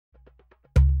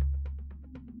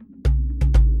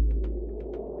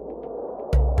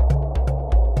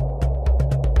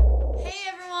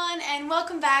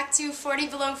welcome back to 40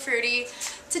 Below Fruity.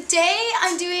 Today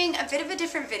I'm doing a bit of a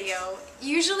different video.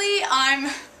 Usually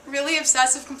I'm really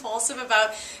obsessive compulsive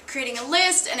about creating a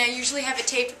list, and I usually have it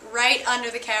taped right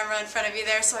under the camera in front of you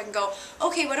there so I can go,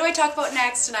 okay, what do I talk about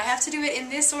next, and I have to do it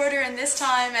in this order and this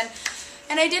time.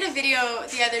 And I did a video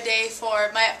the other day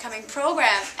for my upcoming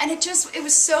program, and it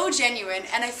was so genuine,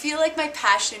 and I feel like my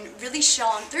passion really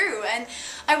shone through, and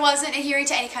I wasn't adhering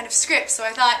to any kind of script, so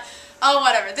I thought, oh,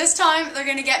 whatever, this time they're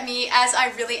gonna get me as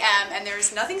I really am, and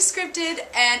there's nothing scripted,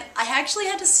 and I actually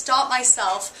had to stop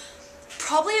myself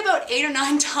probably about 8 or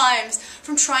 9 times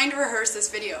from trying to rehearse this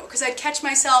video, because I'd catch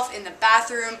myself in the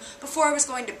bathroom before I was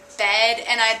going to bed,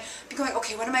 and I'd be going,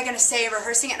 okay, what am I gonna say,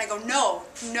 rehearsing it, and I go,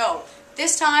 no.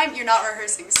 This time, you're not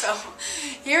rehearsing, so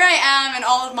here I am in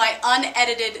all of my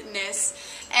uneditedness,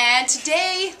 and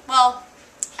today, well,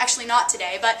 actually not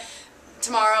today, but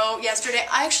tomorrow, yesterday,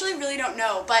 I actually really don't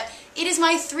know, but it is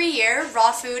my 3-year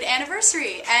raw food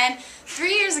anniversary, and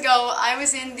 3 years ago, I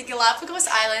was in the Galapagos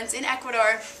Islands in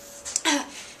Ecuador, and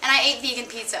I ate vegan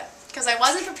pizza, because I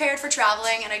wasn't prepared for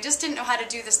traveling, and I just didn't know how to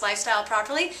do this lifestyle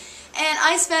properly, and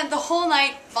I spent the whole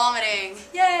night vomiting,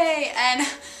 yay, and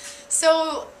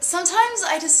so sometimes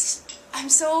I'm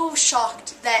so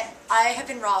shocked that I have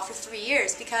been raw for 3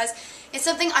 years because it's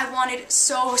something I wanted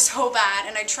so bad,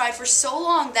 and I tried for so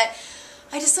long that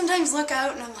I just sometimes look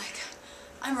out and I'm like,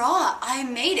 I'm raw. I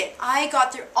made it. I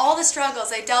got through all the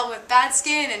struggles. I dealt with bad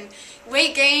skin and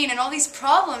weight gain and all these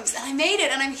problems, and I made it,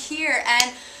 and I'm here.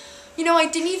 And you know, I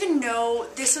didn't even know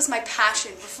this was my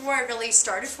passion before I really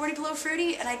started 40 Below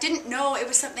Fruity, and I didn't know it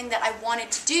was something that I wanted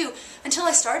to do until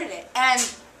I started it. And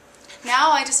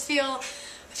now I just feel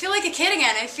like a kid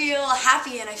again. I feel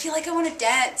happy, and I feel like I want to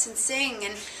dance and sing,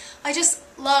 and I just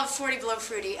love 40 Below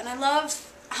Fruity, and I love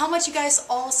how much you guys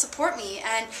all support me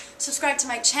and subscribe to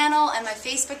my channel and my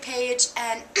Facebook page,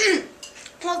 and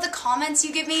love the comments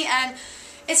you give me, and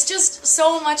it's just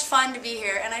so much fun to be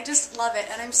here, and I just love it,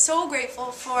 and I'm so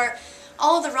grateful for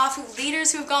all of the raw food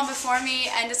leaders who have gone before me,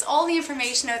 and just all the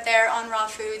information out there on raw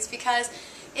foods, because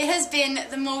it has been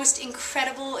the most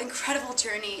incredible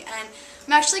journey, and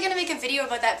I'm actually going to make a video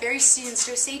about that very soon,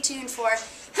 so stay tuned for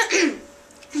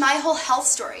my whole health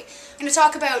story. I'm going to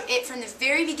talk about it from the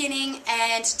very beginning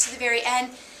and to the very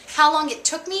end, how long it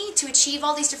took me to achieve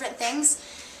all these different things,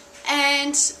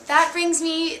 and that brings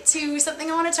me to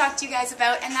something I want to talk to you guys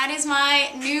about, and that is my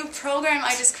new program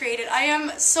I just created. I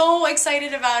am so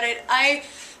excited about it.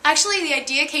 Actually, the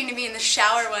idea came to me in the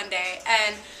shower one day,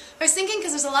 and I was thinking,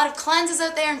 because there's a lot of cleanses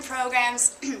out there and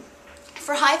programs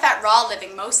for high-fat raw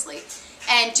living mostly,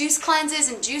 and juice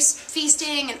cleanses and juice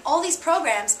feasting and all these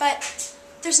programs, but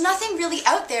there's nothing really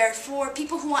out there for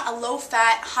people who want a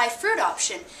low-fat, high-fruit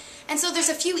option. And so there's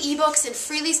a few ebooks, and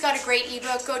Freely's got a great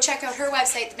ebook. Go check out her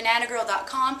website,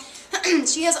 thebananagirl.com.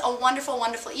 She has a wonderful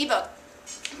ebook.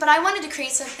 But I wanted to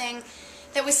create something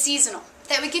that was seasonal,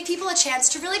 that would give people a chance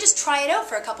to really just try it out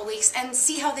for a couple weeks and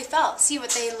see how they felt, see what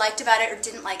they liked about it or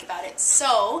didn't like about it.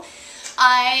 So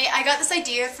I got this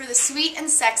idea for the Sweet and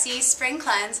Sexy Spring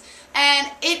Cleanse,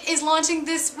 and it is launching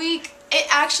this week. It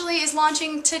actually is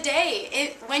launching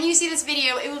today. When you see this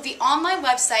video, it will be on my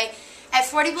website at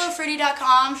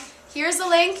 40belowfruity.com. Here's the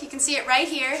link. You can see it right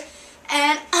here.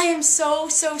 And I am so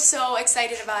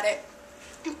excited about it.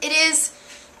 It is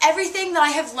everything that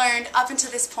I have learned up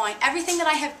until this point, everything that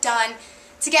I have done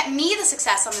to get me the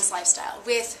success on this lifestyle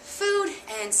with food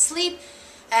and sleep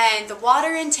and the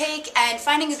water intake and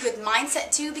finding a good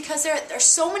mindset too, because there are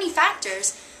so many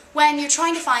factors when you're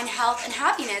trying to find health and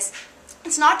happiness.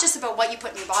 It's not just about what you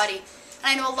put in your body. And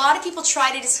I know a lot of people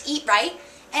try to just eat right,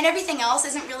 and everything else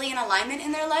isn't really in alignment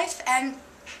in their life, and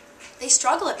they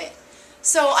struggle a bit.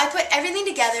 So I put everything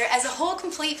together as a whole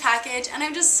complete package, and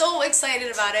I'm just so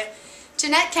excited about it.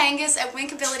 Jeanette Kangas at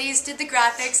Wink Abilities did the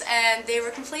graphics, and they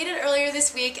were completed earlier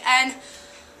this week, and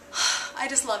I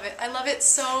just love it. I love it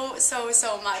so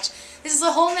much. This is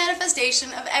a whole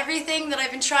manifestation of everything that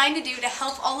I've been trying to do to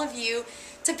help all of you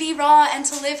to be raw and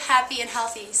to live happy and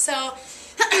healthy. So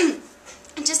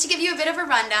just to give you a bit of a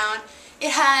rundown,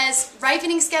 it has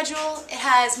ripening schedule, it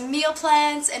has meal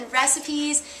plans and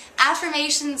recipes,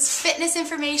 affirmations, fitness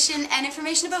information, and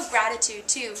information about gratitude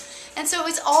too. And so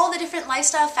it's all the different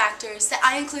lifestyle factors that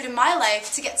I include in my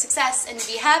life to get success and to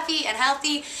be happy and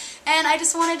healthy, and I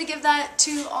just wanted to give that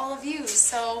to all of you.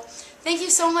 So thank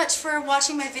you so much for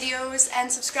watching my videos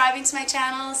and subscribing to my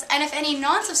channels, and if any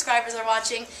non-subscribers are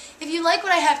watching, if you like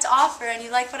what I have to offer and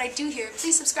you like what I do here,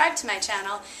 please subscribe to my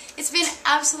channel. It's been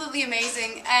absolutely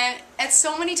amazing, and at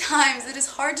so many times it is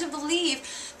hard to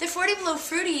believe that 40 Below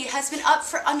Fruity has been up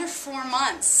for under 4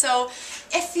 months, so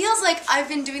it feels like I've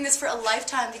been doing this for a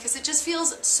lifetime because it just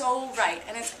feels so right,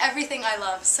 and it's everything I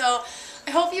love. So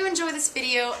I hope you enjoy this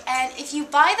video, and if you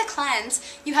buy the cleanse,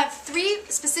 you have 3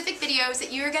 specific videos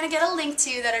that you are going to get a link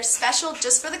to that are special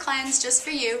just for the cleanse, just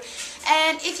for you.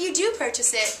 And if you do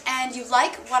purchase it and you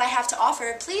like what I have to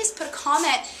offer, please put a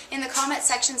comment in the comment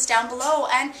sections down below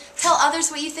and tell others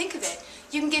what you think of it.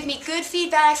 You can give me good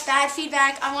feedback, bad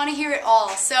feedback, I want to hear it all.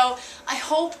 So I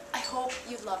hope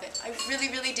you love it. I really,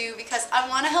 really do, because I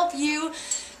want to help you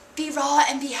be raw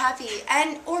and be happy,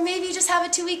 and or maybe just have a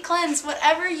 2-week cleanse.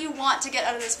 Whatever you want to get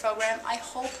out of this program, I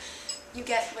hope you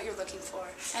get what you're looking for.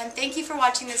 And thank you for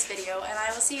watching this video, and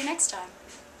I will see you next time.